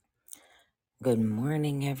Good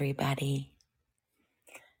morning, everybody.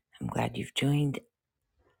 I'm glad you've joined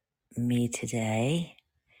me today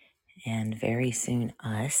and very soon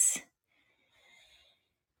us.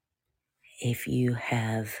 If you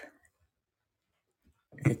have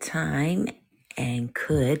the time and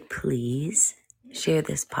could, please share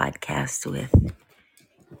this podcast with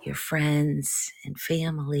your friends and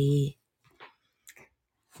family.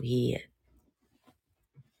 We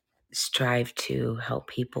strive to help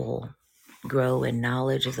people grow in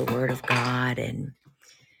knowledge of the Word of God and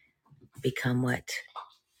become what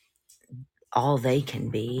all they can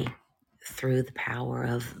be through the power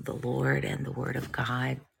of the Lord and the Word of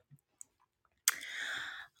God.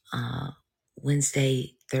 uh,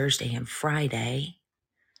 Wednesday, Thursday, and Friday.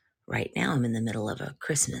 Right now, I'm in the middle of a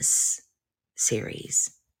Christmas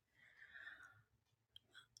series.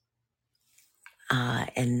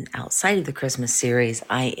 And outside of the Christmas series,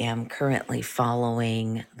 I am currently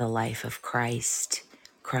following the life of Christ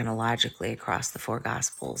chronologically across the four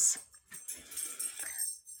Gospels.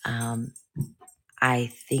 Um, I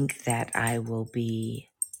think that I will be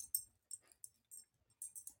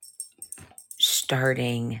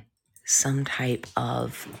starting some type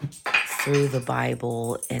of through the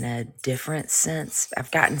Bible in a different sense.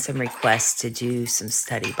 I've gotten some requests to do some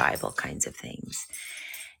study Bible kinds of things.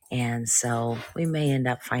 And so we may end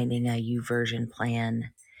up finding a YouVersion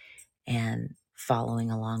plan and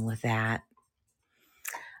following along with that.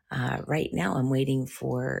 Right now, I'm waiting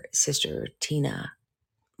for Sister Tina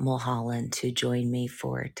Mulholland to join me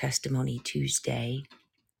for Testimony Tuesday.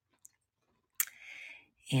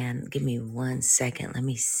 And give me 1 second. Let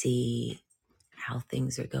me see how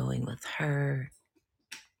things are going with her.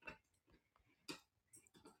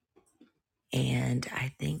 And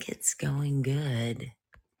I think it's going good.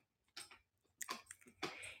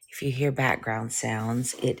 If you hear background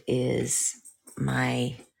sounds, it is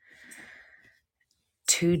my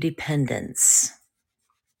two dependents,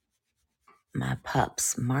 my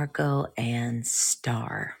pups, Marco and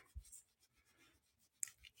Star.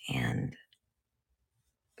 And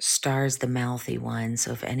Star's the mouthy one,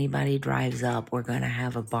 so if anybody drives up, we're going to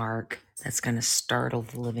have a bark that's going to startle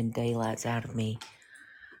the living daylights out of me.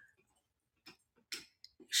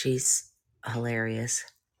 She's hilarious.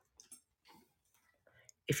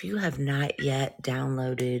 If you have not yet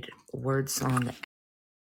downloaded WordSong,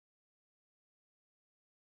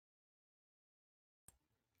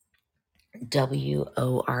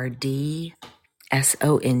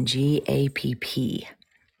 WORDSONGAPP,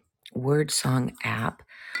 WordSong app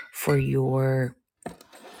for your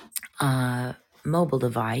mobile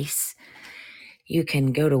device, you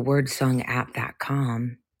can go to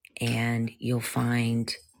wordsongapp.com and you'll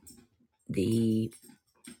find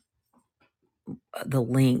the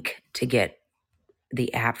link to get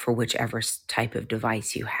the app for whichever type of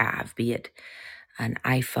device you have, be it an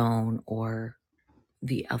iPhone or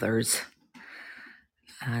the others,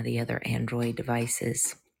 the other Android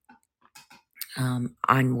devices.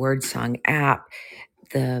 On WordSong app,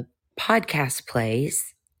 the podcast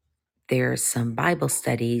plays. There's some Bible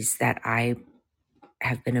studies that I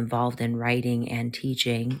have been involved in writing and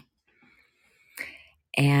teaching.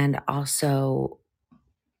 And also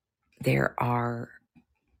there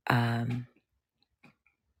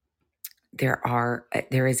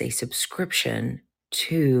is a subscription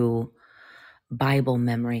to Bible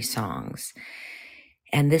memory songs.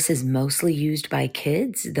 And this is mostly used by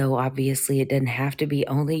kids, though obviously it doesn't have to be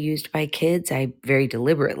only used by kids. I very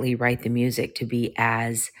deliberately write the music to be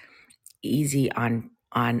as easy on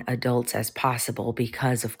adults as possible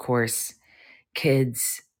because, of course,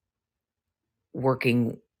 kids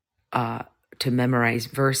working to memorize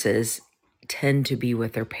verses tend to be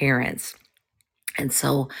with their parents. And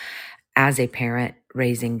so as a parent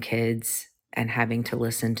raising kids and having to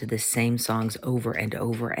listen to the same songs over and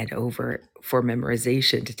over and over for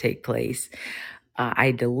memorization to take place,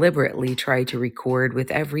 I deliberately try to record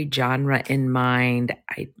with every genre in mind.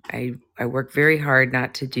 I work very hard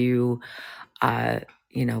not to do,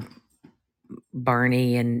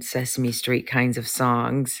 Barney and Sesame Street kinds of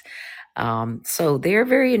songs. So they're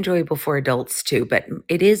very enjoyable for adults too, but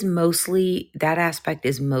that aspect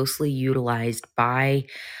is mostly utilized by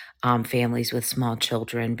families with small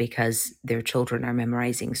children because their children are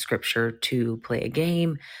memorizing scripture to play a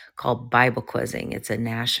game called Bible quizzing. It's a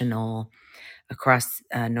national, across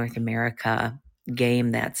North America,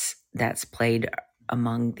 game that's played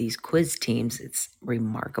among these quiz teams. It's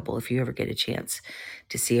remarkable. If you ever get a chance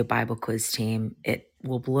to see a Bible quiz team, it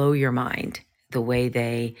will blow your mind the way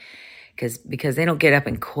because they don't get up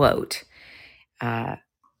and quote.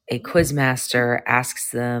 A quiz master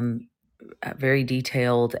asks them very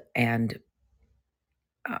detailed and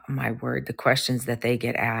my word, the questions that they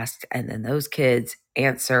get asked, and then those kids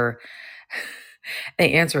answer.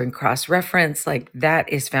 They answer and cross reference. Like, that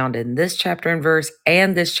is found in this chapter and verse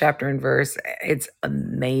and this chapter and verse. It's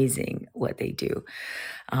amazing what they do.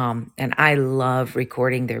 And I love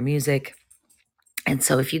recording their music. And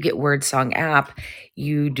so if you get Word Song app,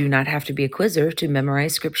 you do not have to be a quizzer to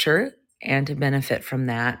memorize scripture and to benefit from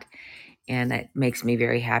that. And it makes me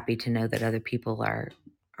very happy to know that other people are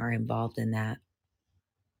involved in that.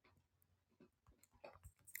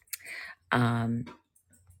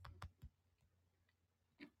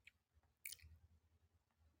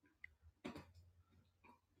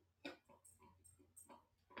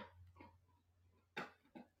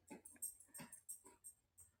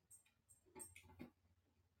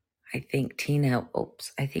 I think Tina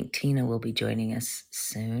will be joining us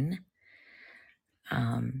soon.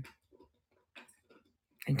 I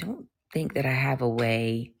don't think that I have a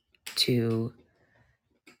way to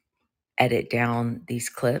edit down these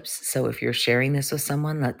clips. So if you're sharing this with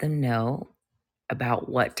someone, let them know about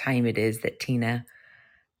what time it is that Tina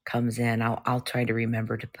comes in. I'll try to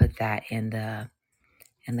remember to put that in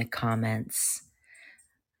the comments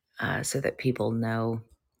so that people know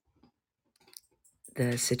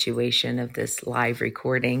the situation of this live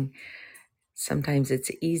recording. Sometimes it's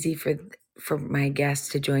easy for my guests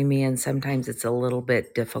to join me, and sometimes it's a little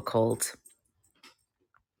bit difficult.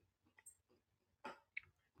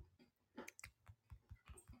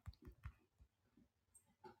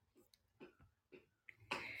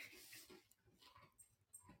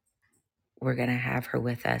 We're going to have her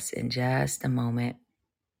with us in just a moment.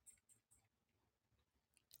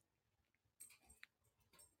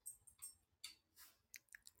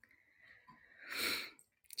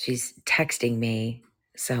 She's texting me,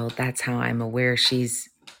 so that's how I'm aware she's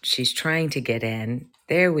trying to get in.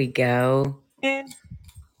 There we go.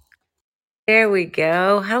 There we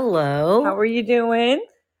go. Hello. How are you doing?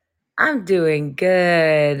 I'm doing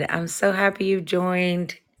good. I'm so happy you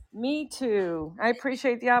joined. Me too. I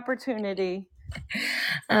appreciate the opportunity.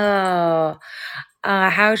 Oh,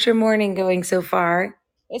 how's your morning going so far?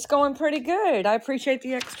 It's going pretty good. I appreciate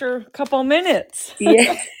the extra couple minutes.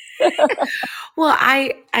 Yeah. Well,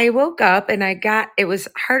 I woke up and it was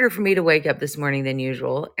harder for me to wake up this morning than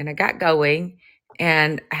usual. And I got going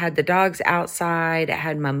and I had the dogs outside. I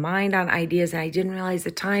had my mind on ideas and I didn't realize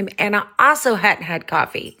the time. And I also hadn't had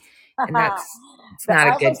coffee. And it's not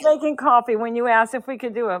a I good. was making coffee when you asked if we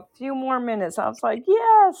could do a few more minutes. I was like,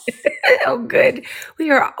 yes. Oh, good.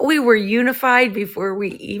 We were unified before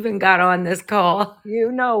we even got on this call.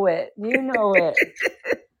 You know it. You know it.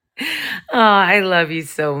 Oh, I love you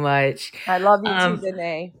so much. I love you too,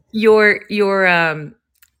 Danae.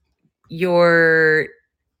 Your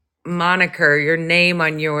moniker, your name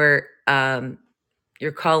on your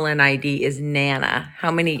call-in ID is Nana.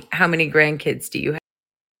 How many grandkids do you have?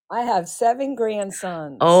 I have 7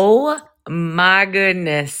 grandsons. Oh my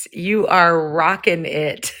goodness, you are rocking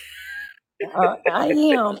it. I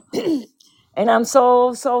am. And I'm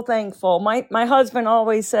so thankful. My husband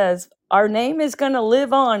always says, our name is going to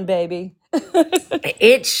live on, baby.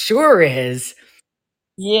 It sure is.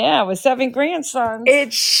 Yeah, with 7 grandsons.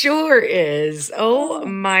 It sure is. Oh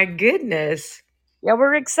my goodness. Yeah,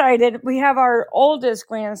 we're excited. We have our oldest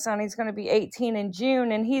grandson. He's going to be 18 in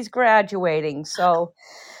June, and he's graduating. So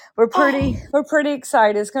we're pretty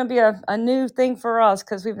excited. It's going to be a new thing for us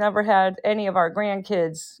because we've never had any of our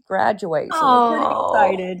grandkids graduate. So we're pretty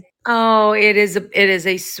excited. Oh, it is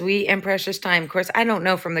a sweet and precious time. Of course, I don't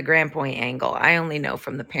know from the grandpoint angle. I only know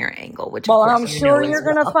from the parent angle, which Well, of course I'm sure you're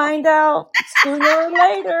going to find out sooner or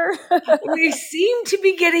later. We seem to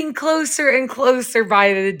be getting closer and closer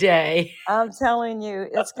by the day. I'm telling you,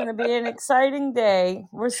 it's going to be an exciting day.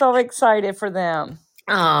 We're so excited for them.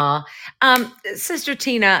 Sister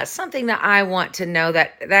Tina, something that I want to know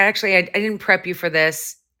that actually I didn't prep you for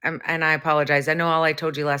this, and I apologize. I know all I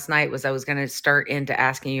told you last night was I was going to start into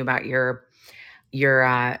asking you about your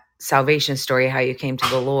salvation story, how you came to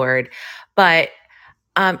the Lord, but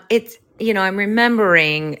it's, I'm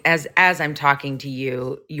remembering as I'm talking to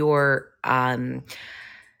you, your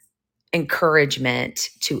encouragement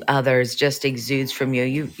to others just exudes from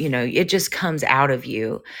you. You know, it just comes out of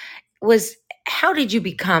you. How did you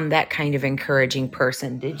become that kind of encouraging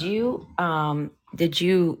person? Did you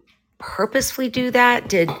purposefully do that?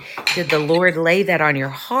 Did the Lord lay that on your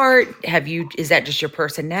heart? Is that just your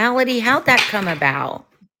personality? How'd that come about?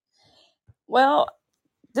 Well,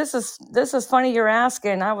 this is funny you're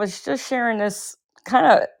asking. I was just sharing this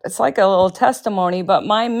it's like a little testimony, but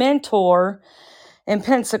my mentor in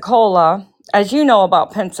Pensacola, as you know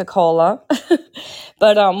about Pensacola,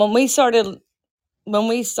 but when we started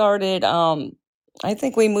I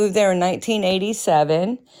think we moved there in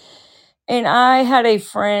 1987. And I had a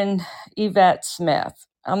friend, Yvette Smith.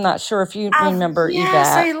 I'm not sure if you remember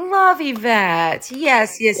Yes, Yvette. I love Yvette.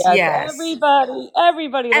 Yes, yes, Yes, yes.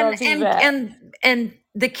 everybody And loves and Yvette. and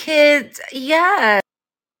the kids, yes.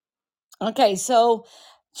 Okay, so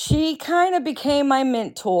she kind of became my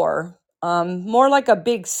mentor, more like a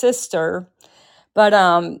big sister. But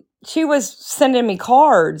she was sending me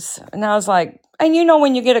cards, and I was like, and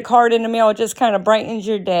when you get a card in the mail, it just kind of brightens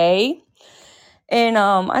your day. And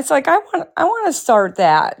I was like, I want to start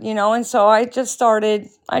that, and so I just started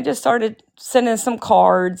sending some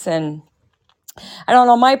cards. And I don't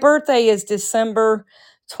know, my birthday is December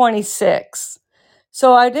 26th.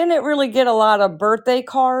 So I didn't really get a lot of birthday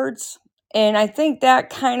cards. And I think that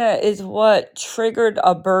kind of is what triggered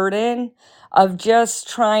a burden of just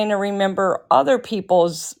trying to remember other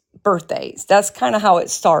people's birthdays. That's kind of how it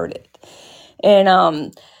started.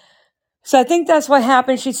 And so I think that's what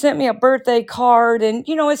happened. She sent me a birthday card, and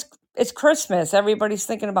it's Christmas. Everybody's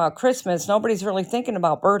thinking about Christmas. Nobody's really thinking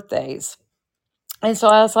about birthdays. And so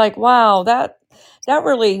I was like, wow, that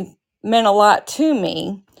really meant a lot to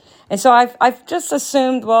me. And so I've just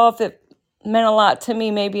assumed, well, if it meant a lot to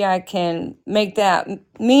me, maybe I can make that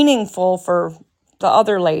meaningful for the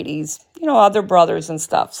other ladies, other brothers and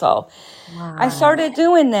stuff. So I Wow. started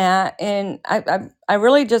doing that, and I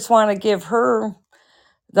really just want to give her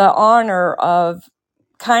the honor of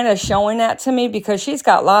kind of showing that to me, because she's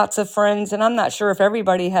got lots of friends, and I'm not sure if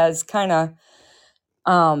everybody has kind of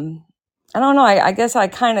um I don't know, I guess I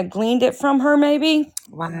kind of gleaned it from her, maybe.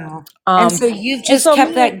 Wow. And um so you've and just so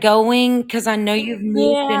kept me that going, because I know you've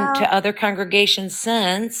moved Yeah. into other congregations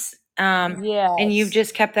since, and you've Yes.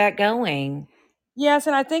 just kept that going. Yes,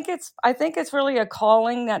 and I think it's really a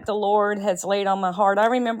calling that the Lord has laid on my heart. I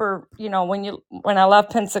remember, when I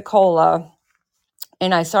left Pensacola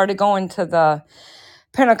and I started going to the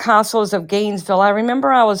Pentecostals of Gainesville. I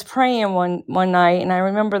remember I was praying one night, and I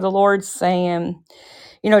remember the Lord saying,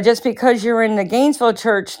 just because you're in the Gainesville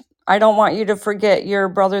church, I don't want you to forget your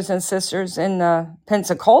brothers and sisters in the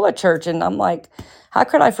Pensacola church. And I'm like, how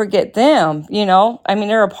could I forget them? I mean,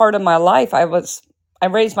 they're a part of my life. I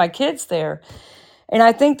raised my kids there. And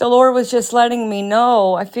I think the Lord was just letting me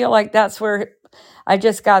know. I feel like that's where I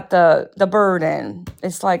just got the burden.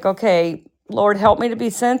 It's like, okay, Lord, help me to be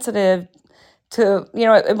sensitive to,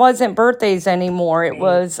 it wasn't birthdays anymore. It Right.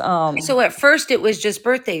 was So at first it was just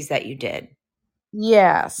birthdays that you did.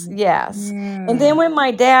 yes, yes. And then Mm. when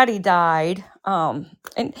my daddy died, and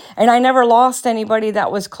I never lost anybody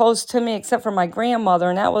that was close to me except for my grandmother,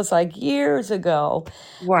 and that was like years ago.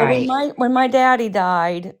 But when Right. my daddy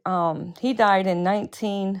died, he died in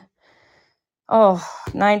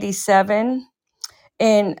 97,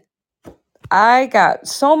 and I got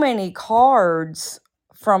so many cards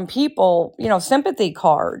from people, sympathy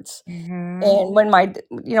cards. Mhm. And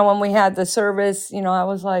when we had the service, I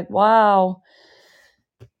was like, wow,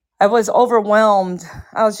 I was overwhelmed.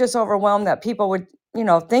 I was just overwhelmed that people would,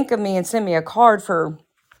 think of me and send me a card for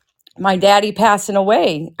my daddy passing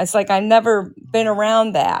away. It's like I never been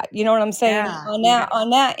around that. You know what I'm saying? Yeah. On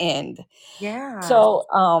that end. Yeah. So,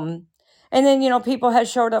 and then, people had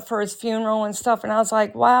showed up for his funeral and stuff, and I was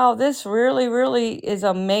like, wow, this really, really is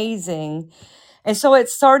amazing. And so it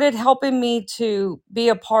started helping me to be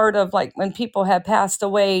a part of, like, when people had passed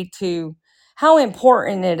away, to how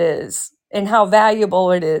important it is and how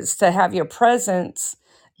valuable it is to have your presence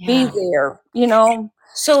be Yeah. there.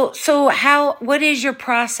 So what is your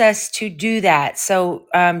process to do that? So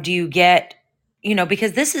do you get,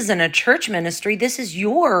 because this isn't a church ministry, this is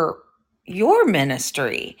your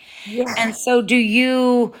ministry. Yeah. And so do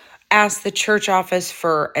you ask the church office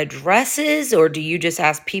for addresses, or do you just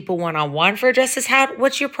ask people one-on-one for addresses?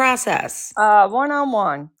 What's your process? One on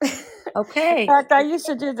one. In Okay. fact, I used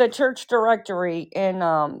to do the church directory in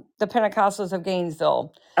the Pentecostals of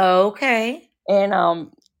Gainesville. Okay. And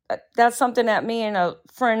that's something that me and a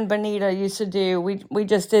friend Benita used to do. We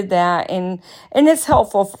just did that, and it's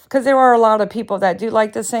helpful because there are a lot of people that do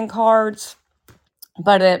like to send cards.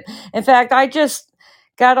 But in fact, I just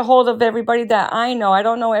got a hold of everybody that I know. I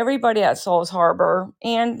don't know everybody at Souls Harbor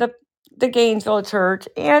and the Gainesville Church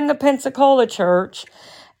and the Pensacola Church,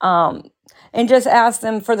 um, and just ask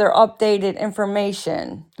them for their updated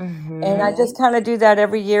information. And I Mhm. just kind of do that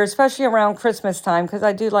every year, especially around Christmas time, because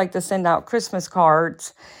I do like to send out Christmas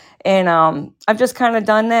cards. And I've just kind of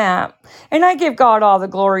done that. And I give God all the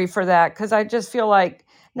glory for that, because I just feel like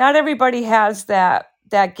not everybody has that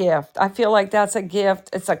gift. I feel like that's a gift.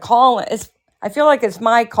 It's a calling. I feel like it's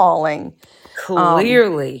my calling. Um,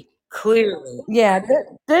 Clearly. Clearly. yeah,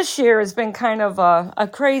 this year has been kind of a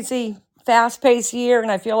crazy fast-paced year,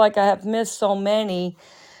 and I feel like I have missed so many.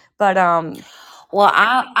 But Well,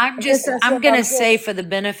 I guess that's I'm what going to I'm say just. for the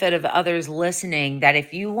benefit of others listening that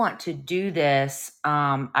if you want to do this,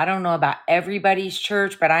 I don't know about everybody's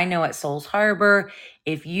church, but I know at Souls Harbor,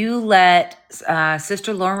 if you let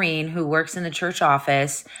Sister Laureen, who works in the church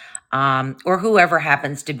office, or whoever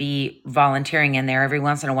happens to be volunteering in there, every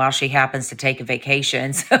once in a while she happens to take a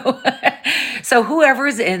vacation. So, so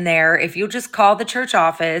whoever's in there, if you'll just call the church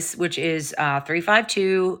office, which is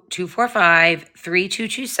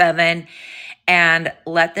 352 and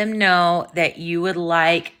let them know that you would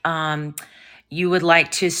like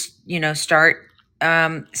to start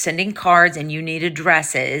sending cards and you need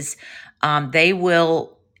addresses. They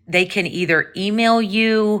can either email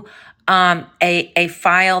you a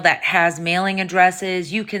file that has mailing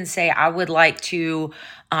addresses. You can say, I would like to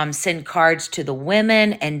send cards to the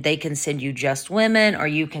women, and they can send you just women, or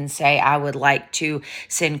you can say, I would like to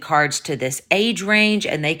send cards to this age range,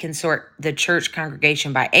 and they can sort the church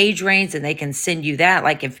congregation by age range, and they can send you that.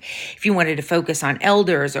 Like if you wanted to focus on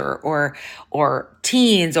elders or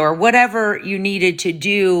teens or whatever you needed to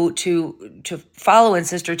do to follow in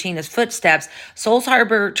Sister Tina's footsteps, Souls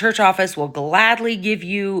Harbor Church Office will gladly give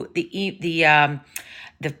you the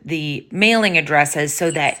mailing addresses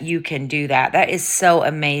so that you can do that. That is so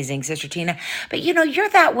amazing, Sister Tina. But you're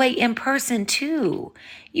that way in person too.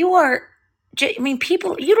 You are. I mean,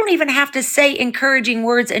 people, you don't even have to say encouraging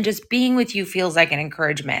words, and just being with you feels like an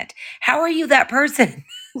encouragement. How are you that person?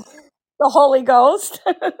 The Holy Ghost.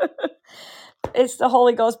 It's the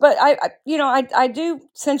Holy Ghost. But I do,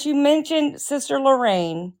 since you mentioned Sister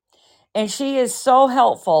Lorraine, and she is so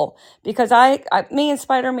helpful because me and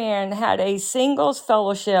Spider-Man had a singles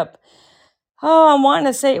fellowship. Oh, I'm wanting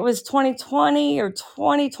to say it was 2020 or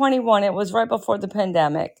 2021. It was right before the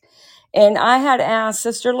pandemic. And I had asked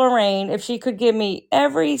Sister Lorraine if she could give me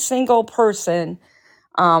every single person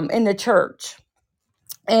in the church.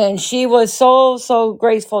 And she was so, so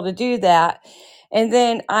graceful to do that. And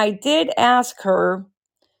then I did ask her,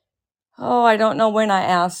 oh, I don't know when I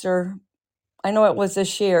asked her. I know it was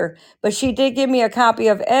this year, but she did give me a copy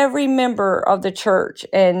of every member of the church.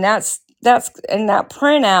 And and that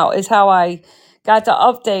printout is how I got to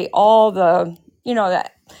update all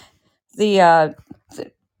that the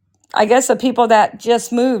I guess the people that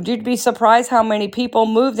just moved. You'd be surprised how many people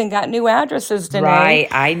moved and got new addresses, Danae. Right,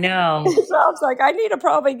 I know. So I was like, I need to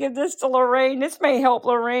probably give this to Lorraine. This may help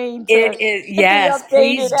Lorraine It to is, get the yes, updated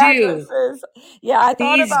please do. addresses. Yeah, I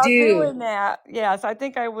thought Please about do. doing that. Yes, I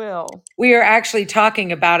think I will. We are actually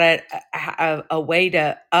talking about a way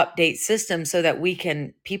to update systems so that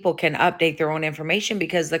people can update their own information,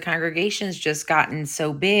 because the congregation's just gotten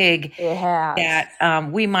so big It has. that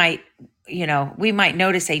we might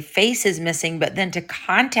notice a face is missing, but then to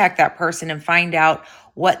contact that person and find out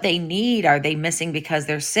what they need. Are they missing because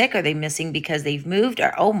they're sick? Are they missing because they've moved?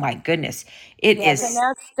 Or, oh my goodness, it Yes, and is.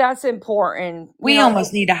 that's important. We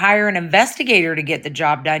almost need to hire an investigator to get the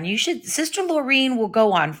job done. Sister Laureen will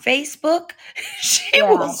go on Facebook. She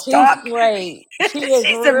will Yeah, she's stalk. great. She is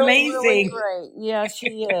She's really, really amazing. great. Yeah,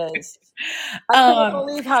 she is. I couldn't Um,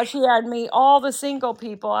 believe how she had me all the single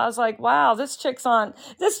people. I was like, wow, this chick's on it.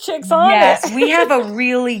 yes, we have a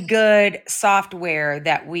really good software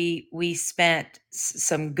that we spent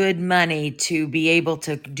some good money to be able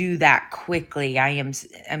to do that quickly.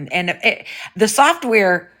 The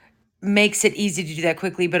software makes it easy to do that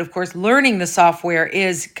quickly, but of course, learning the software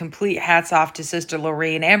is complete hats off to Sister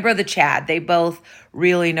Lorraine and Brother Chad. They both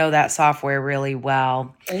really know that software really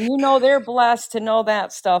well. And they're blessed to know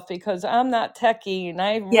that stuff because I'm not techie and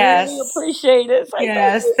I really Yes. appreciate it. So I thank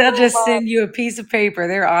Yes, you they'll so just much. send you a piece of paper.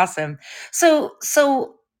 They're awesome. So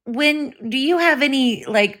when do you have any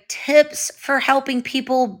like tips for helping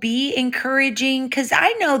people be encouraging? Because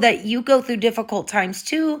I know that you go through difficult times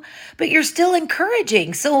too, but you're still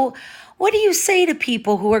encouraging. So what do you say to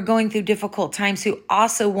people who are going through difficult times who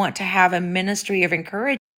also want to have a ministry of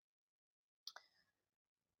encouragement?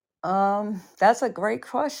 That's a great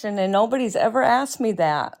question, and nobody's ever asked me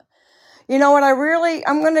that. You know what?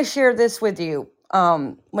 I'm going to share this with you.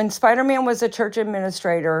 When Spider-Man was a church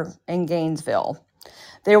administrator in Gainesville,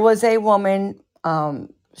 there was a woman.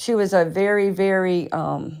 She was a very, very,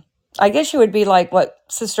 I guess she would be like what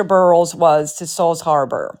Sister Burroughs was to Souls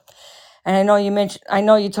Harbor. And I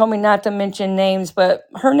know you told me not to mention names, but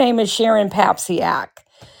her name is Sharon Papsiak.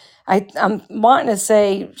 I'm wanting to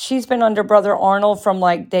say she's been under Brother Arnold from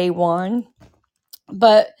like day one,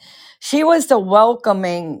 but she was the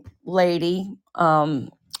welcoming lady.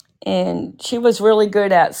 And she was really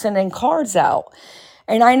good at sending cards out.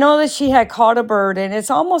 And I know that she had caught a burden. It's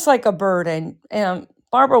almost like a burden.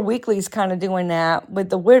 Barbara Weekly's kind of doing that with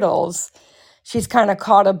the widows. She's kind of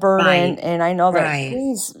caught a burden, Right. and I know that Right.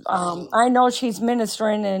 I know she's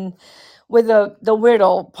ministering and with the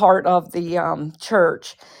widow part of the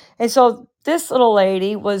church. And so this little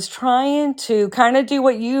lady was trying to kind of do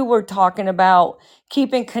what you were talking about,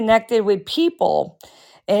 keeping connected with people.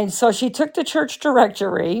 And so she took the church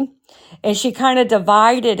directory and she kind of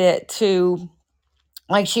divided it to,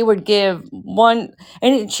 like, she would give one,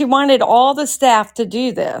 and she wanted all the staff to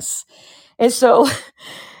do this. And so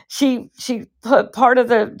she put part of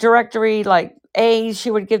the directory, like A's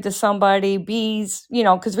she would give to somebody, B's,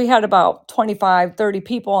 because we had about 25, 30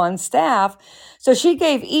 people on staff. So she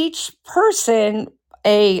gave each person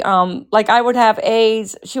a like I would have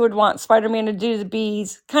A's, she would want Spider-Man to do the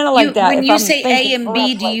B's, kind of like that When if you I'm say A thinking and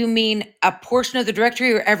B, do correctly. you mean a portion of the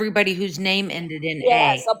directory or everybody whose name ended in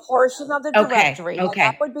Yes, A? a portion of the Okay. directory. Like I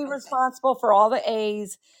Okay. would be responsible for all the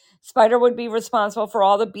A's, Spider would be responsible for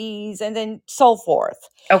all the B's, and then so forth.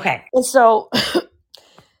 Okay. And so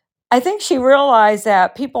I think she realized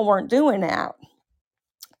that people weren't doing that.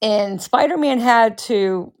 And Spider-Man had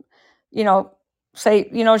to, say,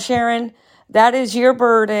 Sharon, that is your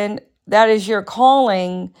burden. That is your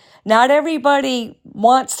calling. Not everybody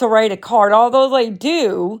wants to write a card, although they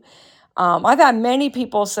do. I've had many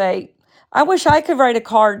people say, I wish I could write a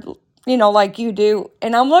card, like you do.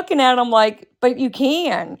 And I'm looking at them like, but you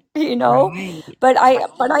can, Right. but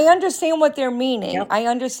I understand what they're meaning. Yep. I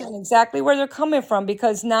understand exactly where they're coming from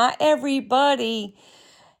because not everybody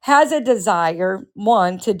has a desire,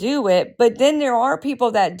 one, to do it, but then there are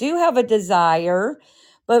people that do have a desire,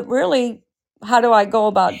 but really, how do I go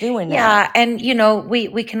about doing that? Yeah, and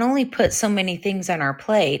we can only put so many things on our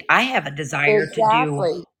plate. I have a desire to do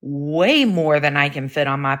Exactly. way more than I can fit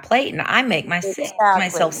on my plate, and I make myself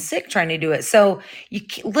Exactly. sick trying to do it. So you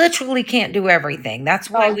literally can't do everything. That's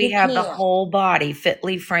why No, we you have the can't. whole body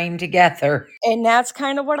fitly framed together. And that's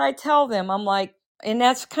kind of what I tell them. I'm like, and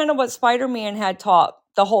that's kind of what Spider-Man had taught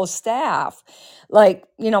the whole staff. Like,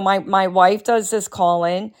 my wife does this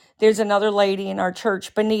call-in. There's another lady in our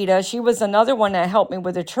church, Benita. She was another one that helped me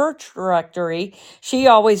with the church directory. She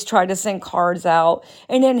always tried to send cards out.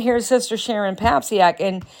 And then here's Sister Sharon Papsiak.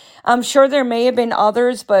 And I'm sure there may have been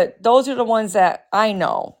others, but those are the ones that I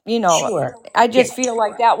know. Sure. I Yeah. just feel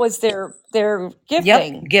like that was their Yep.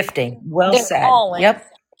 gifting, Gifting. Well their said. calling. Yep.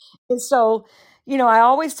 And so, I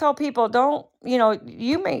always tell people, don't,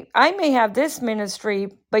 I may have this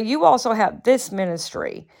ministry, but you also have this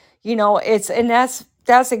ministry. And that's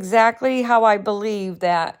exactly how I believe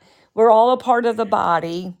that we're all a part of the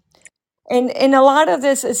body. And a lot of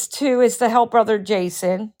this is to help brother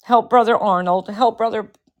Jason, help brother Arnold, help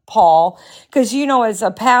brother Paul, because as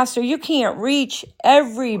a pastor, you can't reach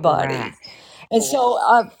everybody. Correct. And so,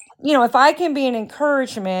 if I can be an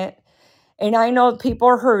encouragement, and I know people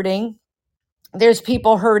are hurting, there's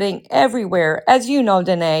people hurting everywhere. As you know,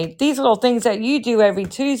 Danae, these little things that you do every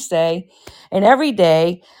Tuesday and every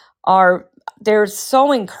day they're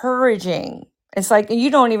so encouraging. It's like you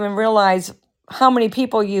don't even realize how many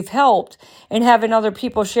people you've helped and having other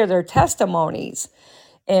people share their testimonies.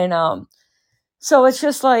 And so it's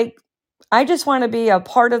just like I just want to be a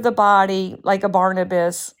part of the body, like a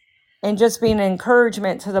Barnabas, and just be an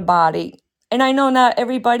encouragement to the body. And I know not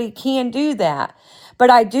everybody can do that, but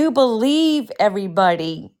I do believe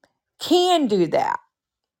everybody can do that.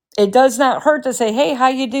 It does not hurt to say, "Hey, how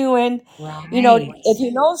you doing?" Right. If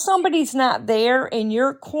you know somebody's not there in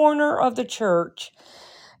your corner of the church,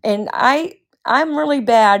 and I'm really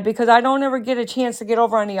bad because I don't ever get a chance to get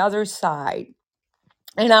over on the other side.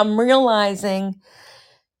 And I'm realizing,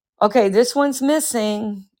 okay, this one's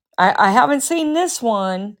missing. I haven't seen this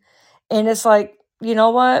one. And it's like, you know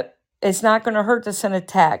what? It's not going to hurt to send a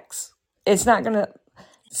text. It's not going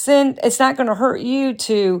to hurt you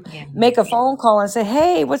to Yeah. make a phone call and say,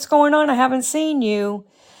 hey, what's going on? I haven't seen you.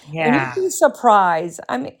 And you'd Yeah. be surprised.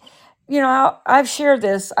 I mean, I've shared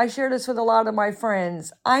this. I share this with a lot of my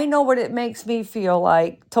friends. I know what it makes me feel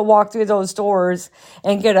like to walk through those doors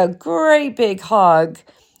and get a great big hug.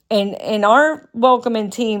 And our welcoming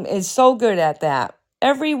team is so good at that.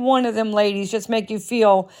 Every one of them ladies just make you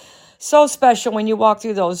feel so special when you walk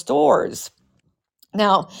through those doors.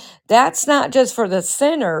 Now, that's not just for the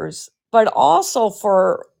sinners, but also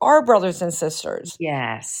for our brothers and sisters.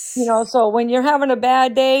 Yes. So when you're having a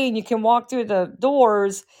bad day and you can walk through the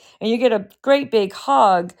doors and you get a great big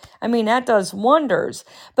hug, I mean, that does wonders.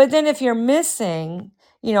 But then if you're missing,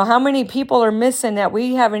 how many people are missing that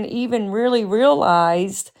we haven't even really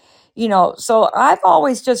realized, so I've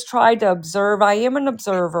always just tried to observe. I am an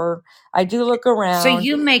observer. I do look So around.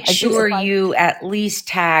 you make I do, sure you at least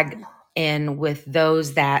tag in with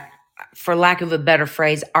those that for lack of a better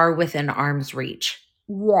phrase, are within arm's reach.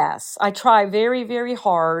 Yes, I try very, very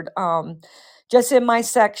hard, just in my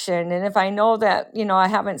section, and if I know that, I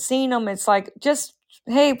haven't seen them, it's like, just,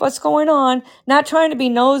 "Hey, what's going on?" Not trying to be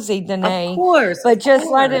nosy, Of Danae, course, but of just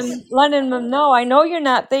course. letting them know, "I know you're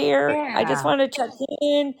not there. I just Yeah. wanna check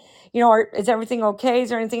in, is everything okay? Is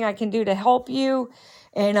there anything I can do to help you?"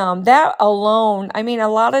 And, that alone, I mean, a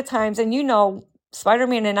lot of times, and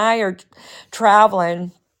Spider-Man and I are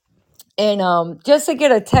traveling, and just to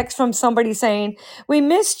get a text from somebody saying, "We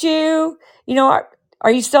missed you,"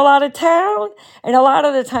 are you still out of town? And a lot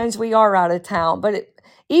of the times we are out of town, but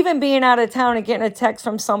even being out of town and getting a text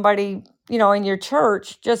from somebody, in your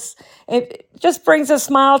church, it just brings a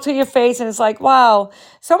smile to your face, and it's like, wow,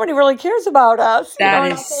 somebody really cares about us, That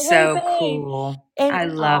and I is say, "Hey, so thanks." cool. And I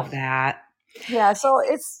love that. yeah, so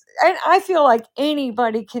and I feel like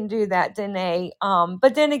anybody can do that, Danae.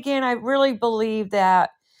 But then again, I really believe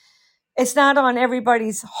that it's not on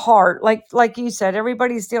everybody's heart. Like you said,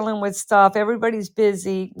 everybody's dealing with stuff. Everybody's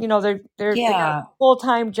busy. They got Yeah.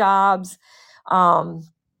 full-time jobs. Um,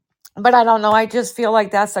 but I don't know. I just feel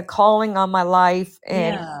like that's a calling on my life,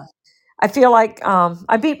 and Yeah. I feel like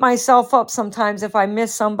I beat myself up sometimes if I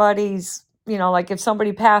miss somebody's. Like if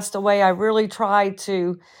somebody passed away, I really try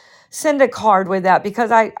to send a card with that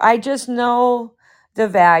because I just know the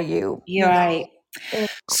value. You're right. And,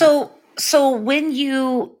 So when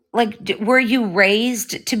you like, were you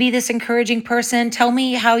raised to be this encouraging person? Tell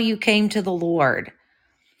me how you came to the Lord.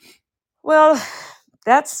 well,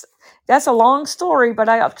 that's that's a long story, but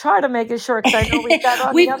I'll try to make it short because I know we've got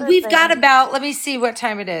on the other We've got thing. about, let me see what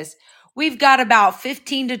time it is. We've got about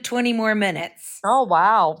 15 to 20 more minutes. Oh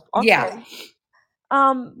wow. Yeah. Okay.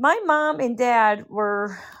 My mom and dad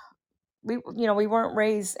we weren't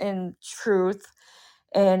raised in truth,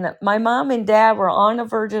 and my mom and dad were on the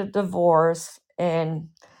verge of divorce. And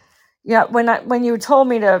yeah, when you told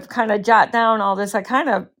me to kind of jot down all this, I kind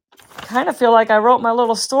of feel like I wrote my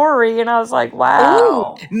little story, and I was like, Oh,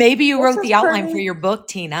 wow, maybe you this wrote is the outline for pretty. your book,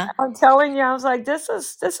 Tina. I'm telling you, I was like, this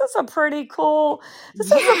is a pretty cool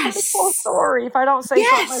Yes. story, if I don't say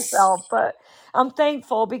so Yes. myself. But I'm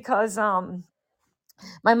thankful because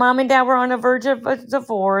my mom and dad were on the verge of a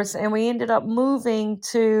divorce, and we ended up moving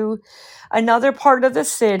to another part of the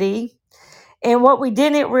city. And what we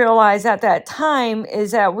didn't realize at that time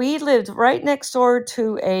is that we lived right next door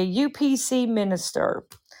to a UPC minister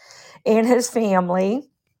and his family.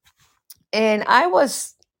 And I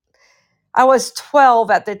was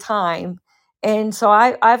 12 at the time. And so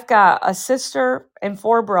I've got a sister and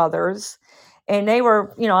four brothers. And they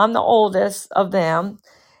were, I'm the oldest of them.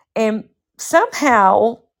 And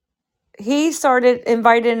somehow he started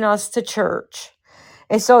inviting us to church.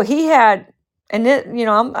 And so he had, and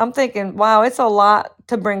I'm thinking, wow, it's a lot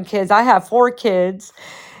to bring kids. I have four kids.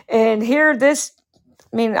 And here this,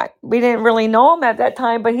 I mean, we didn't really know him at that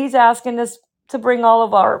time, but he's asking us to bring all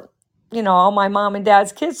of all my mom and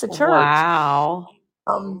dad's kids to church. Wow.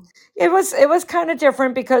 Um, it was kind of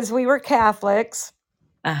different because we were Catholics.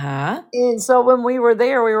 Uh-huh. And so when we were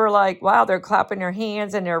there, we were like, wow, they're clapping their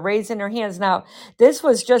hands and they're raising their hands. Now, this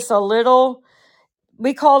was just a little,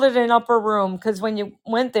 we called it an upper room because when you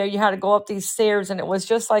went there, you had to go up these stairs, and it was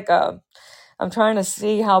just like I'm trying to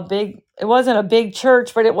see how big, it wasn't a big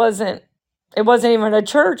church, but it wasn't even a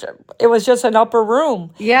church. It was just an upper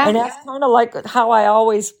room. And Yeah. that's kind of like how I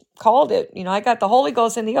always called it. I got the Holy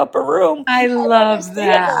Ghost in the upper room. I I love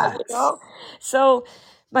understand that. that. So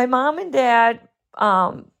my mom and dad,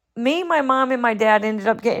 my mom and my dad ended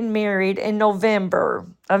up getting married in November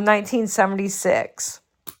of 1976.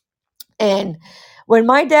 And when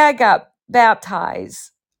my dad got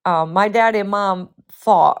baptized, my dad and mom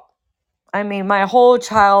fought. I mean, my whole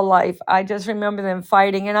child life, I just remember them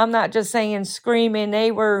fighting. And I'm not just saying screaming,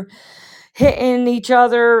 they were hitting each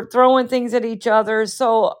other, throwing things at each other.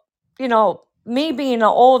 So, me being the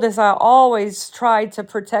oldest, I always tried to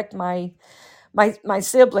protect my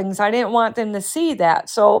siblings. I didn't want them to see that.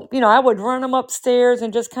 So, I would run them upstairs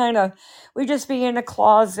and just we just be in the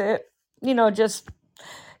closet, just,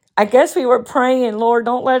 I guess we were praying, Lord,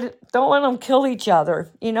 don't let them kill each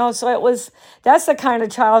other. So that's the kind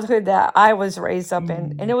of childhood that I was raised up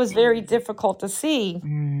in, and Mm, it was very difficult to see.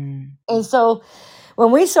 mm. And so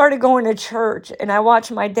when we started going to church and I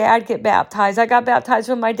watched my dad get baptized, I got baptized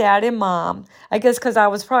with my dad and mom. I guess because I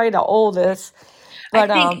was probably the oldest. But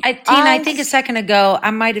Tina, I think a second ago,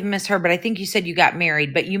 I might have misheard, but I think you said you got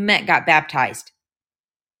married, but you meant got baptized.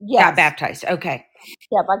 Got yes, baptized. Okay.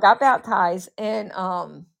 yep, I got baptized, and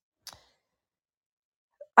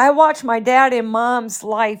I watched my dad and mom's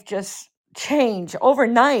life just change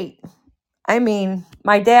overnight. I mean,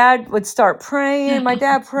 my dad would start praying. My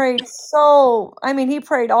dad prayed he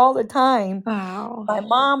prayed all the time. Wow. My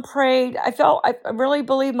mom prayed. I really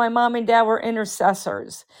believe my mom and dad were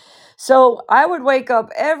intercessors. So I would wake up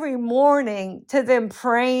every morning to them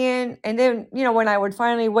praying. And then, when I would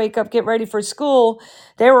finally wake up, get ready for school,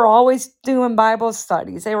 they were always doing Bible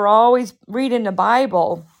studies. They were always reading the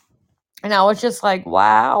Bible. And I was just like,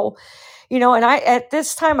 wow. And at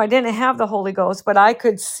this time, I didn't have the Holy Ghost, but I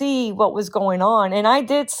could see what was going on. And I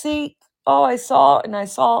did see, I saw and I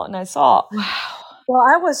saw and I saw. Wow. Well,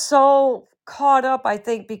 I was so caught up, I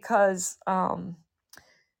think, because, and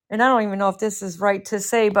I don't even know if this is right to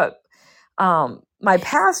say, but my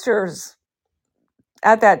pastors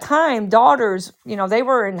at that time, daughters, they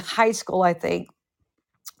were in high school, I think.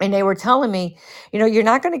 And they were telling me, you're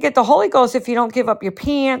not going to get the Holy Ghost if you don't give up your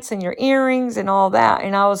pants and your earrings and all that.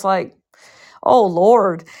 And I was like, oh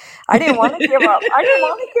Lord, I didn't want to give up. I didn't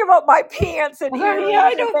want to give up my pants and earrings Yeah, I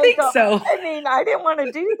and don't think makeup. so. I didn't want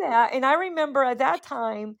to do that. And I remember at that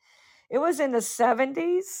time, it was in the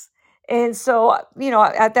 70s. And so,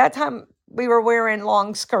 at that time we were wearing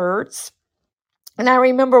long skirts. And I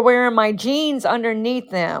remember wearing my jeans underneath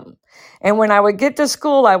them. And when I would get to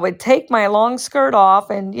school, I would take my long skirt off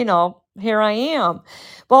and, here I am.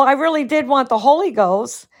 Well, I really did want the Holy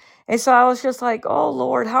Ghost. And so I was just like, oh,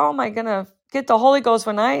 Lord, how am I going to get the Holy Ghost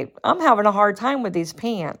when I'm having a hard time with these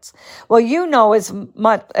pants? Well, as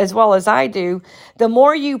much as well as I do, the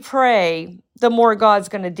more you pray, the more God's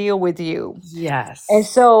going to deal with you. Yes. And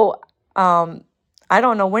so I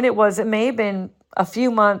don't know when it was. It may have been a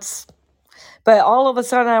few months. But all of a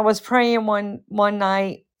sudden, I was praying one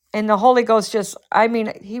night, and the Holy Ghost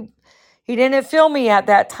he didn't fill me at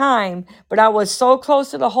that time, but I was so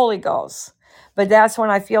close to the Holy Ghost. But that's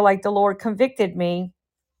when I feel like the Lord convicted me,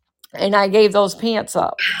 and I gave those pants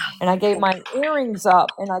up, and I gave my earrings up,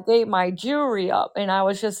 and I gave my jewelry up, and I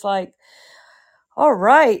was just like, all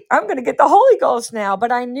right, I'm going to get the Holy Ghost now.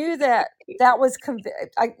 But I knew that was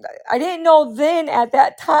I didn't know then at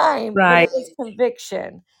that time, but Right. it was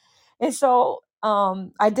conviction. And so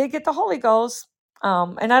I did get the Holy Ghost.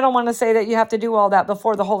 And I don't want to say that you have to do all that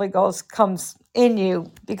before the Holy Ghost comes in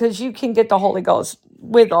you, because you can get the Holy Ghost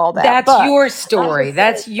with all that. That's But your I'm story. just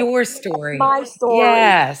That's saying, your that's story. my story.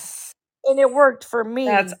 Yes. And it worked for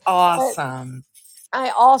That's me. But awesome. I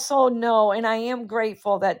also know, and I am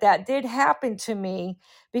grateful that did happen to me,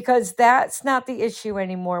 because that's not the issue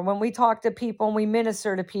anymore. When we talk to people and we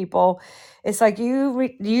minister to people, it's like you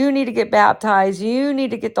need to get baptized, you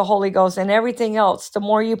need to get the Holy Ghost, and everything else. The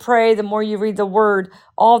more you pray, the more you read the Word,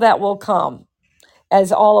 all that will come,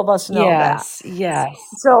 as all of us know that. Yes. Yes.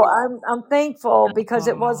 So I'm thankful, because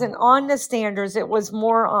it Oh, wasn't on the standards; it was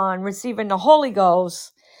more on receiving the Holy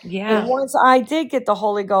Ghost. And yeah. once I did get the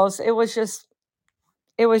Holy Ghost, it was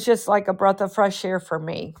just like a breath of fresh air for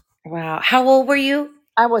me. Wow. How old were you?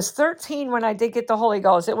 I was 13 when I did get the Holy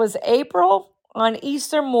Ghost. It was April on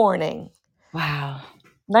Easter morning, Wow.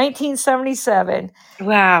 1977.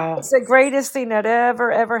 Wow. It's the greatest thing that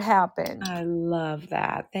ever happened. I love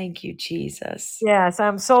that. Thank you, Jesus. Yes,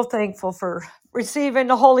 I'm so thankful for receiving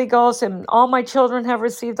the Holy Ghost, and all my children have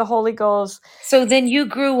received the Holy Ghost. So then you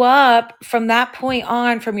grew up from that point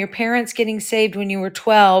on, from your parents getting saved when you were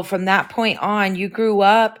 12, from that point on, you grew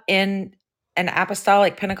up in an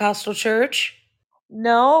apostolic Pentecostal church?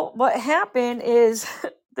 No, what happened is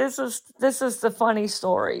this is the funny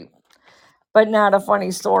story, but not a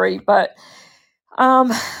funny story. But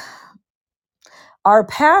um, our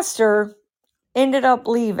pastor ended up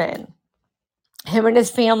leaving. Him and his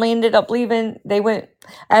family ended up leaving. They went,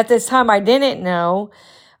 at this time, I didn't know.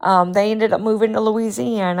 They ended up moving to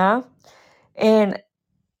Louisiana. And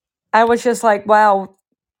I was just like, wow,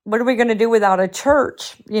 what are we going to do without a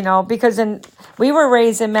church? Because we were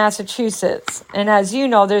raised in Massachusetts. And as you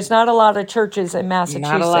know, there's not a lot of churches in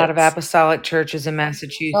Not a lot of Massachusetts. apostolic churches in No,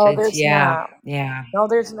 Massachusetts. there's Yeah. not. Yeah. No,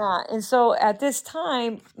 there's not. And so at this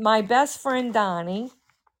time, my best friend, Donnie,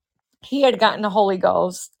 he had gotten the Holy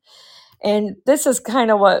Ghost. And this is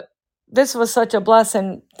kind of this was such a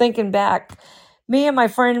blessing thinking back. Me and my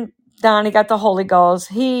friend Donnie got the Holy Ghost.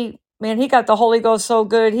 He got the Holy Ghost so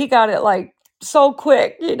good. He got it like so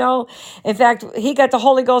quick. In fact, he got the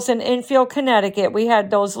Holy Ghost in Enfield, Connecticut. We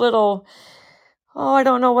had those little, I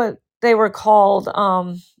don't know what they were called.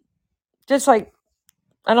 Just like,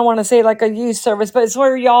 I don't want to say like a youth service, but it's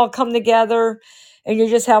where y'all come together and you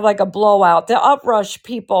just have like a blowout. The uprush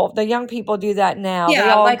people, the young people do that now. They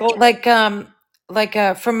Yeah, all go.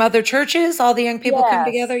 from other churches, all the young people come Yes.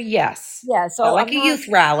 together. Yes. Yeah. So Like I'm a not. youth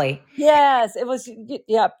rally. Yes, it was.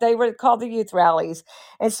 Yep, they were called the youth rallies,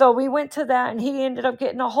 and so we went to that, and he ended up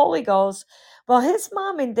getting a Holy Ghost. Well, his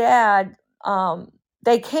mom and dad,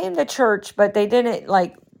 they came to church, but they didn't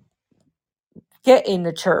like get in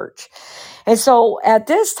the church. And so at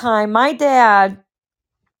this time, my dad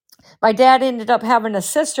ended up having a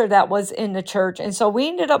sister that was in the church. And so we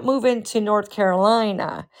ended up moving to North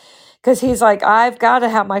Carolina because he's like, I've got to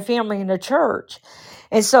have my family in the church.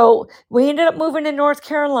 And so we ended up moving to North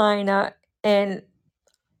Carolina, and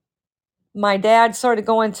my dad started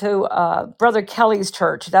going to Brother Kelly's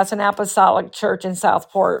church. That's an apostolic church in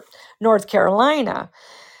Southport, North Carolina.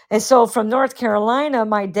 And so from North Carolina,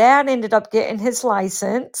 my dad ended up getting his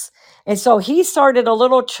license. And so he started a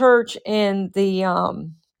little church in the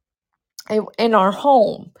in our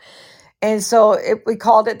home. And so we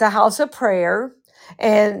called it the House of Prayer.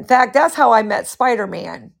 And in fact, that's how I met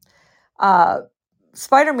Spider-Man.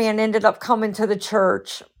 Spider-Man ended up coming to the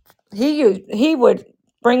church. He would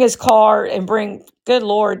bring his car and bring, good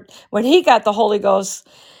Lord, when he got the Holy Ghost,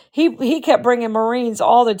 he kept bringing Marines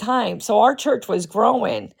all the time. So our church was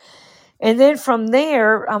growing. And then from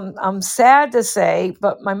there, I'm sad to say,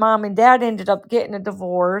 but my mom and dad ended up getting a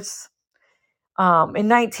divorce in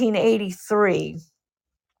 1983.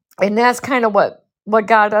 And that's kind of what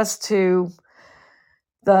got us to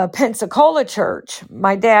the Pensacola church.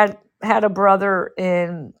 My dad had a brother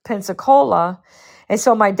in Pensacola, and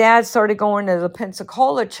so my dad started going to the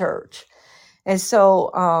Pensacola church. And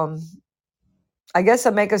so I guess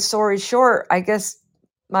to make a story short, I guess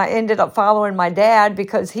I ended up following my dad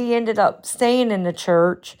because he ended up staying in the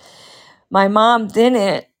church. My mom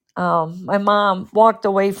didn't. My mom walked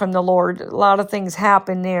away from the Lord. A lot of things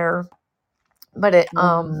happened there. But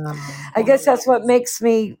I guess that's what makes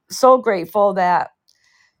me so grateful that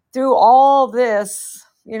through all this,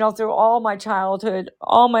 through all my childhood,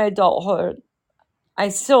 all my adulthood, I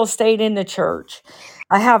still stayed in the church.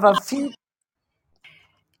 I have a few.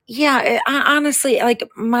 Yeah, honestly, like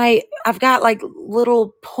I've got like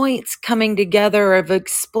little points coming together of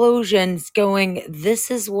explosions going,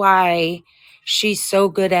 this is why she's so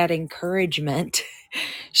good at encouragement.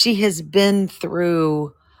 She has been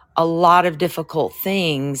through a lot of difficult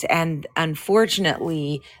things. And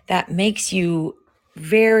unfortunately, that makes you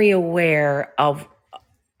very aware of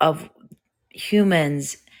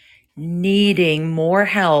humans needing more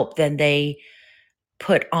help than they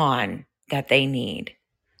put on that they need.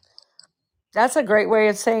 That's a great way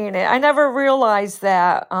of saying it. I never realized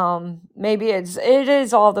that. Maybe it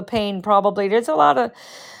is all the pain. Probably there's a lot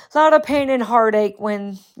of pain and heartache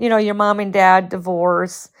when your mom and dad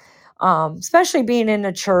divorce, especially being in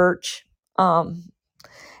the church.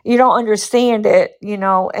 You don't understand it,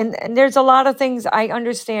 and there's a lot of things I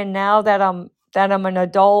understand now that I'm an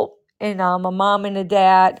adult and I'm a mom and a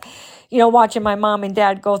dad. Watching my mom and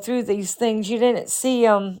dad go through these things, you didn't see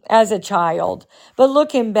them as a child, but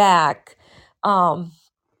looking back, I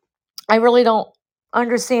really don't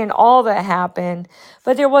understand all that happened,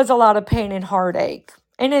 but there was a lot of pain and heartache.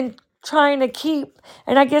 And in trying to keep,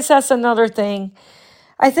 and I guess that's another thing,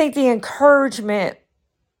 I think the encouragement,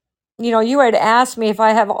 you had asked me if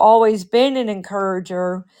I have always been an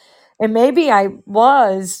encourager, and maybe I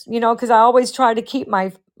was, because I always try to keep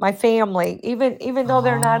my family, even though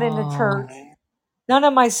they're not in the church. None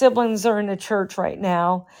of my siblings are in the church right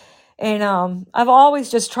now. And I've always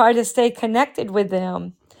just tried to stay connected with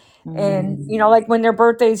them. And, like when their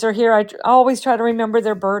birthdays are here, I always try to remember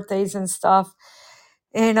their birthdays and stuff.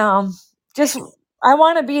 And just, I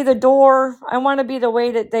want to be the door. I want to be the way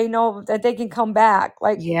that they know that they can come back.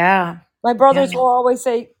 Like Yeah. my brothers will always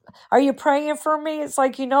say, are you praying for me? It's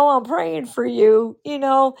like, I'm praying for you,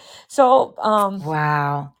 So,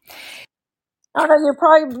 Wow. I don't know,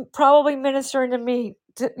 you're probably ministering to me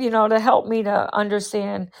to help me to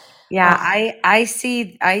understand. Yeah, I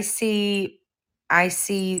see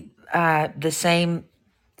the same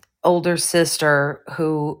older sister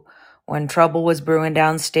who, when trouble was brewing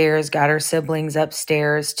downstairs, got her siblings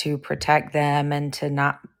upstairs to protect them and to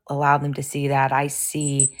not allow them to see that. I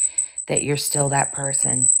see that you're still that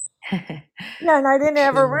person. Yeah, and I didn't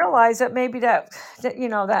ever Sure. realize that maybe that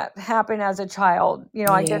happened as a child.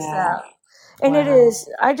 I guess Yeah. that, and it Wow. is.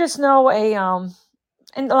 I just know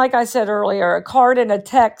and like I said earlier, a card and a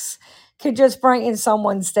text could just brighten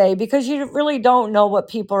someone's day because you really don't know what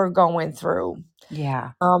people are going through.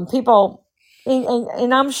 Yeah. People,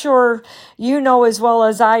 and I'm sure as well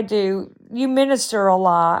as I do. You minister a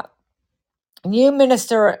lot. You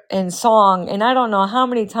minister in song, and I don't know how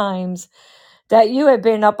many times that you have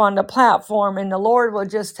been up on the platform and the Lord will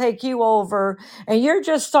just take you over and you're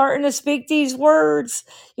just starting to speak these words.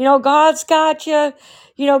 God's got you.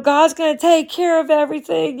 God's going to take care of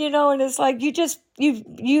everything, and it's like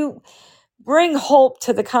you bring hope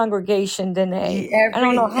to the congregation, Danae. I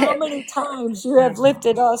don't know how many times you have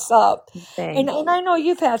lifted us up. And I know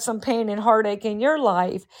you've had some pain and heartache in your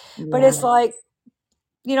life, but it's like,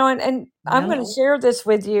 and I'm going to share this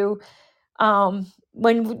with you.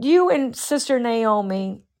 When you and Sister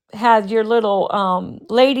Naomi had your little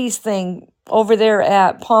ladies thing over there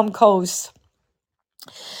at Palm Coast,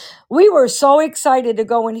 we were so excited to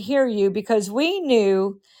go and hear you because we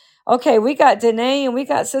knew, okay, we got Danae and we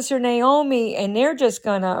got Sister Naomi, and they're just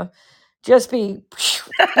gonna just be,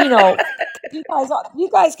 you know, you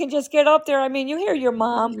guys can just get up there. I mean, you hear your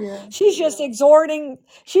mom; she's just exhorting,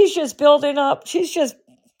 she's just building up, she's just.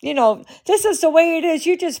 This is the way it is.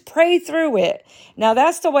 You just pray through it. Now,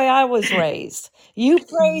 that's the way I was raised. You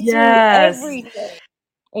pray through everything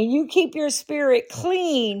and you keep your spirit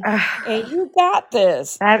clean and you got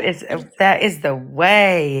this. That is the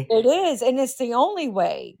way. It is, and it's the only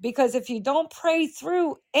way, because if you don't pray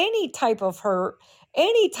through any type of hurt,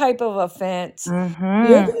 any type of offense, you're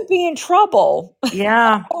going to be in trouble.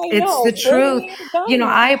 Yeah, it's the truth.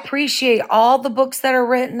 I appreciate all the books that are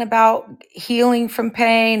written about healing from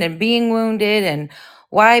pain and being wounded and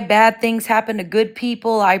why bad things happen to good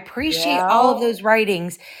people. I appreciate all of those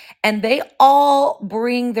writings, and they all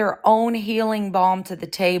bring their own healing balm to the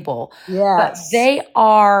table. But they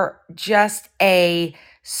are just a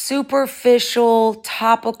superficial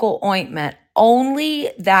topical ointment. Only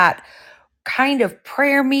that kind of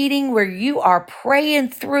prayer meeting where you are praying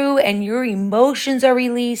through and your emotions are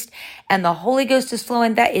released and the Holy Ghost is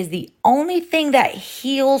flowing. That is the only thing that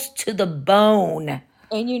heals to the bone.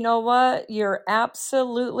 And you know what? You're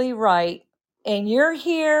absolutely right. And you're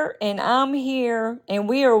here and I'm here and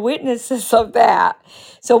we are witnesses of that.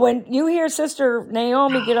 So when you hear Sister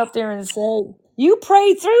Naomi get up there and say, you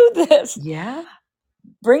pray through this. Yeah.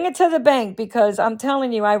 Bring it to the bank, because I'm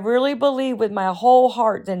telling you, I really believe with my whole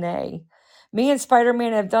heart, Danae. Me and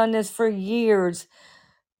Spider-Man have done this for years.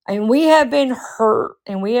 And we have been hurt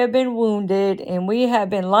and we have been wounded and we have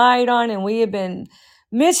been lied on and we have been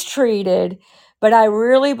mistreated. But I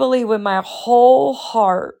really believe with my whole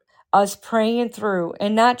heart, us praying through,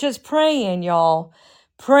 and not just praying, y'all,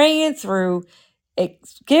 praying through,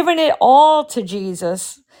 giving it all to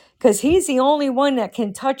Jesus, because he's the only one that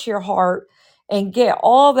can touch your heart and get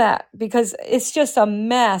all that, because it's just a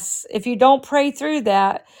mess. If you don't pray through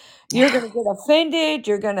that, you're going to get offended.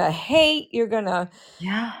 You're going to hate. You're going to,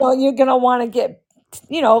 you're going to want to get,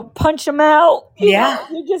 punch them out.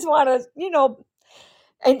 You just want to,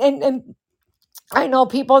 and I know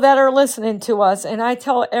people that are listening to us, and I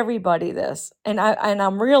tell everybody this, and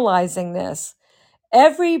I'm realizing this.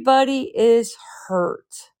 Everybody is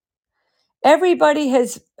hurt. Everybody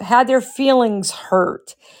has had their feelings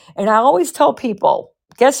hurt. And I always tell people,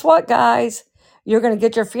 guess what, guys? You're going to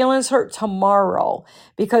get your feelings hurt tomorrow,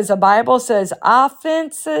 because the Bible says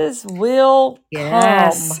offenses will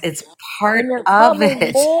come. It's part of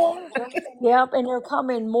it. And they're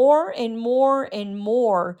coming more and more and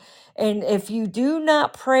more. And if you do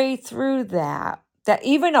not pray through that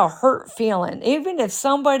even a hurt feeling, even if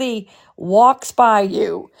somebody walks by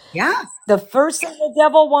you, the first thing the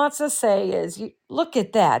devil wants to say is, look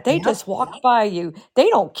at that. They just walked by you. They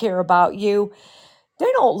don't care about you.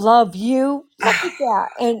 They don't love you. Look at that.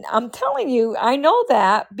 And I'm telling you, I know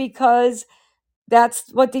that, because that's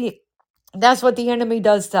what the enemy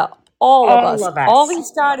does to all of us. All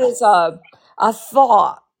he's got is a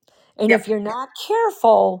thought. And if you're not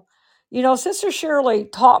careful, Sister Shirley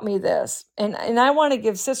taught me this. And I want to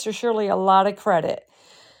give Sister Shirley a lot of credit.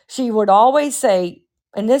 She would always say,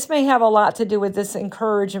 and this may have a lot to do with this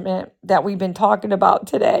encouragement that we've been talking about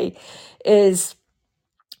today, is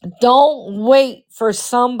don't wait for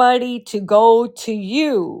somebody to go to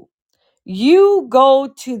you. You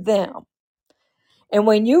go to them. And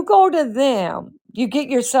when you go to them,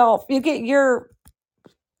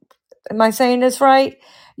 am I saying this right?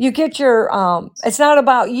 You get your, it's not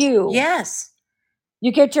about you. Yes.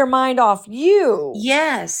 You get your mind off you.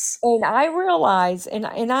 Yes. And I realize, and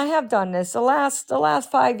I have done this, the last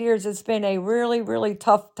 5 years, it's been a really, really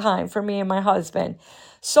tough time for me and my husband.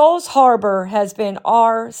 Souls Harbor has been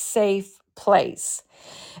our safe place.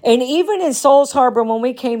 And even in Souls Harbor, when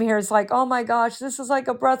we came here, it's like, oh my gosh, this is like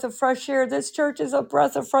a breath of fresh air. This church is a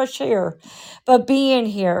breath of fresh air. But being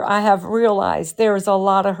here, I have realized there's a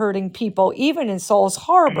lot of hurting people, even in Souls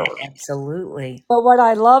Harbor. Absolutely. But what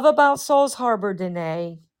I love about Souls Harbor,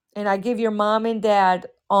 Danae, and I give your mom and dad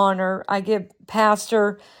honor, I give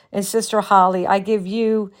Pastor and Sister Holly, I give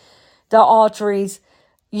you, the Autreys,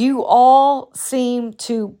 you all seem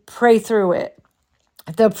to pray through it.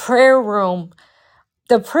 The prayer room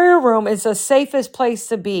is the safest place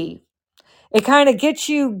to be. it kind of gets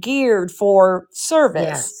you geared for service.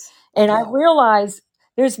 Yes. And I realize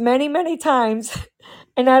there's many, many times,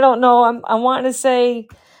 and I don't know, I want to say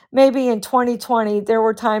maybe in 2020, there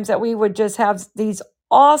were times that we would just have these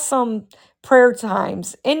awesome prayer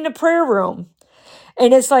times in the prayer room.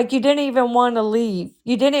 And it's like you didn't even want to leave.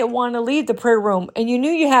 You didn't want to leave the prayer room, and you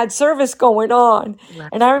knew you had service going on. Right.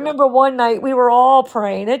 And I remember one night we were all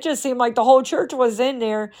praying. It just seemed like the whole church was in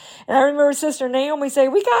there. And I remember Sister Naomi say,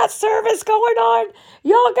 "We got service going on.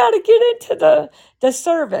 Y'all got to get into the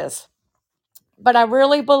service." But I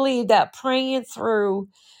really believe that praying through,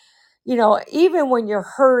 even when you're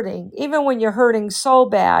hurting so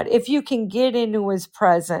bad, if you can get into his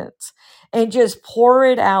presence and just pour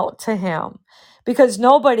it out to him, because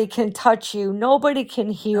nobody can touch you, nobody can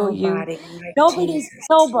heal you, Nobody like nobody,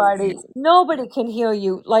 Jesus. nobody can heal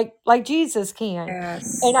you like Jesus can.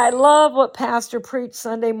 Yes. And I love what Pastor preached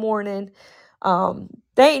Sunday morning.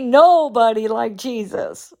 They ain't nobody like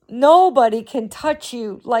Jesus. Nobody can touch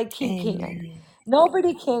you like he can. Amen.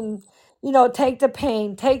 Nobody can, take the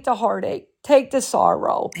pain, take the heartache, take the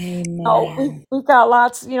sorrow. Amen. We've got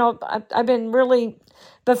lots, I've been really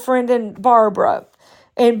befriending Barbara,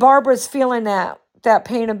 and Barbara's feeling that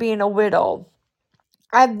pain of being a widow.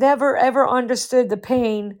 I've never ever understood the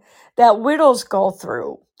pain that widows go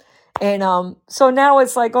through. And so now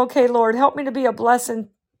it's like, okay, Lord, help me to be a blessing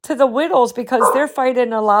to the widows, because they're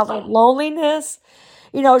fighting a lot of loneliness.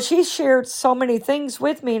 She shared so many things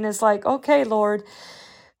with me, and it's like, okay, Lord,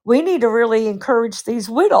 we need to really encourage these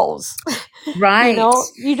widows. Right.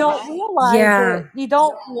 You don't realize Yeah. it. You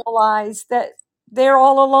don't realize that they're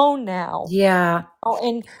all alone now. Yeah. Oh,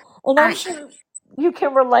 and I'm I sure you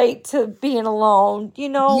can relate to being alone.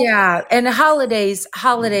 Yeah, and holidays,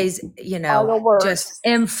 Are the just worst.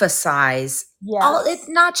 emphasize all. It's Yes.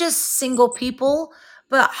 not just single people,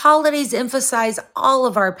 but holidays emphasize all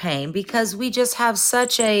of our pain because we just have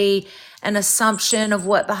such an assumption of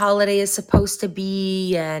what the holiday is supposed to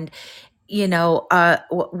be, and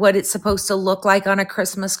what it's supposed to look like on a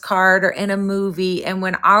Christmas card or in a movie. And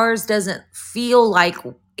when ours doesn't feel like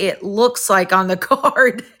it looks like on the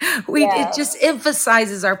card, it just Yes.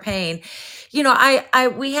 emphasizes our pain.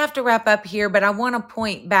 We have to wrap up here, but I want to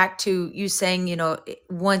point back to you saying,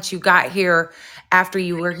 once you got here, after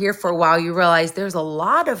you were here for a while, you realized there's a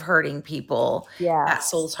lot of hurting people at Yes.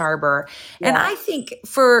 Souls Harbor. And I Yes. think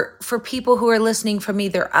for people who are listening from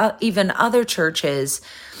either even other churches,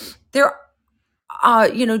 there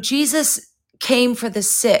Jesus came for the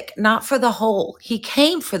sick, not for the whole. He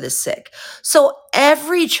came for the sick. So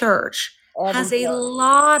every church has Every a church.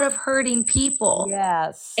 lot of hurting people.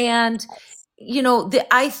 Yes. And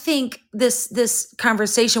I think this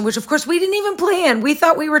conversation, which of course we didn't even plan. We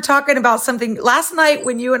thought we were talking about something last night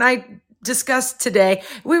when you and I discussed today.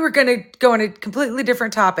 We were going to go on a completely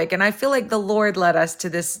different topic, and I feel like the Lord led us to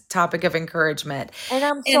this topic of encouragement. And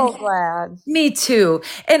I'm so And glad. me too.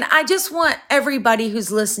 And I just want everybody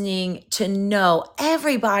who's listening to know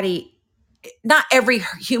not every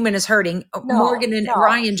human is hurting. No, Morgan and no.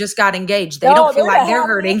 Ryan just got engaged. They don't No, feel they're the like they're happiest.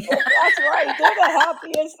 hurting. That's right. They're the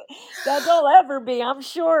happiest that they'll ever be, I'm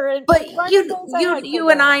sure. And But plenty things ahead for you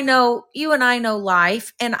and I them. know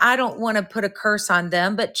life, and I don't want to put a curse on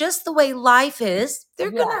them, but just the way life is,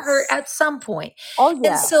 they're going to hurt Yes. at some point. Oh,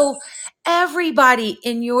 And so yes. everybody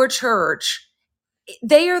in your church,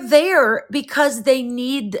 they are there because they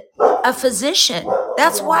need a physician.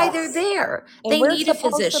 That's why they're Yes. there. And They we're need a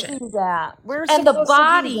supposed to be physician. that. We're And the supposed to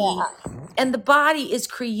be body that. is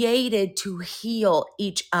created to heal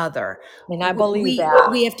each other. And I believe We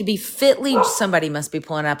that. have to be fitly. Somebody must be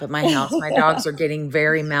pulling up at my house. My dogs are getting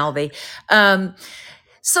very mouthy.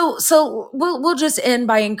 So we'll just end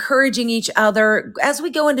by encouraging each other as we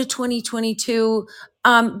go into 2022.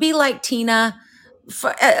 Be like Tina.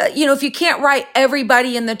 If you can't write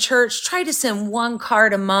everybody in the church, try to send one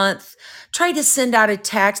card a month. Try to send out a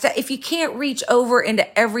text. If you can't reach over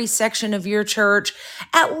into every section of your church,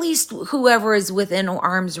 at least whoever is within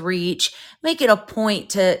arm's reach, make it a point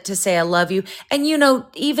to say, I love you. And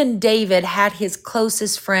even David had his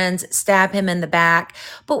closest friends stab him in the back.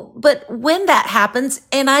 But when that happens,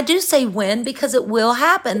 and I do say when, because it will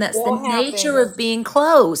happen, that's the Will nature happen. of being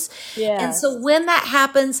close. And Yes. so when that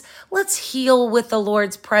happens, let's heal with the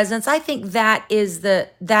Lord's presence. I think that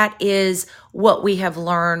is what we have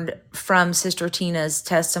learned from Sister Tina's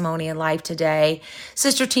testimony and life today.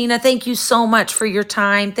 Sister Tina, thank you so much for your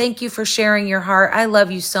time. Thank you for sharing your heart. I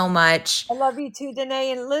love you so much. I love you too,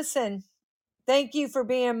 Danae. And listen, thank you for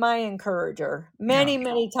being my encourager Oh, many,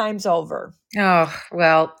 many times over.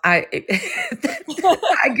 Well, I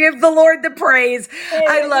I give the Lord the praise. Hey,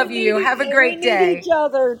 I and love you. Have a we great need day. each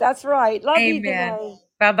other. That's right. Love you, Amen. Danae.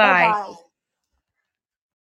 Bye Bye-bye. bye.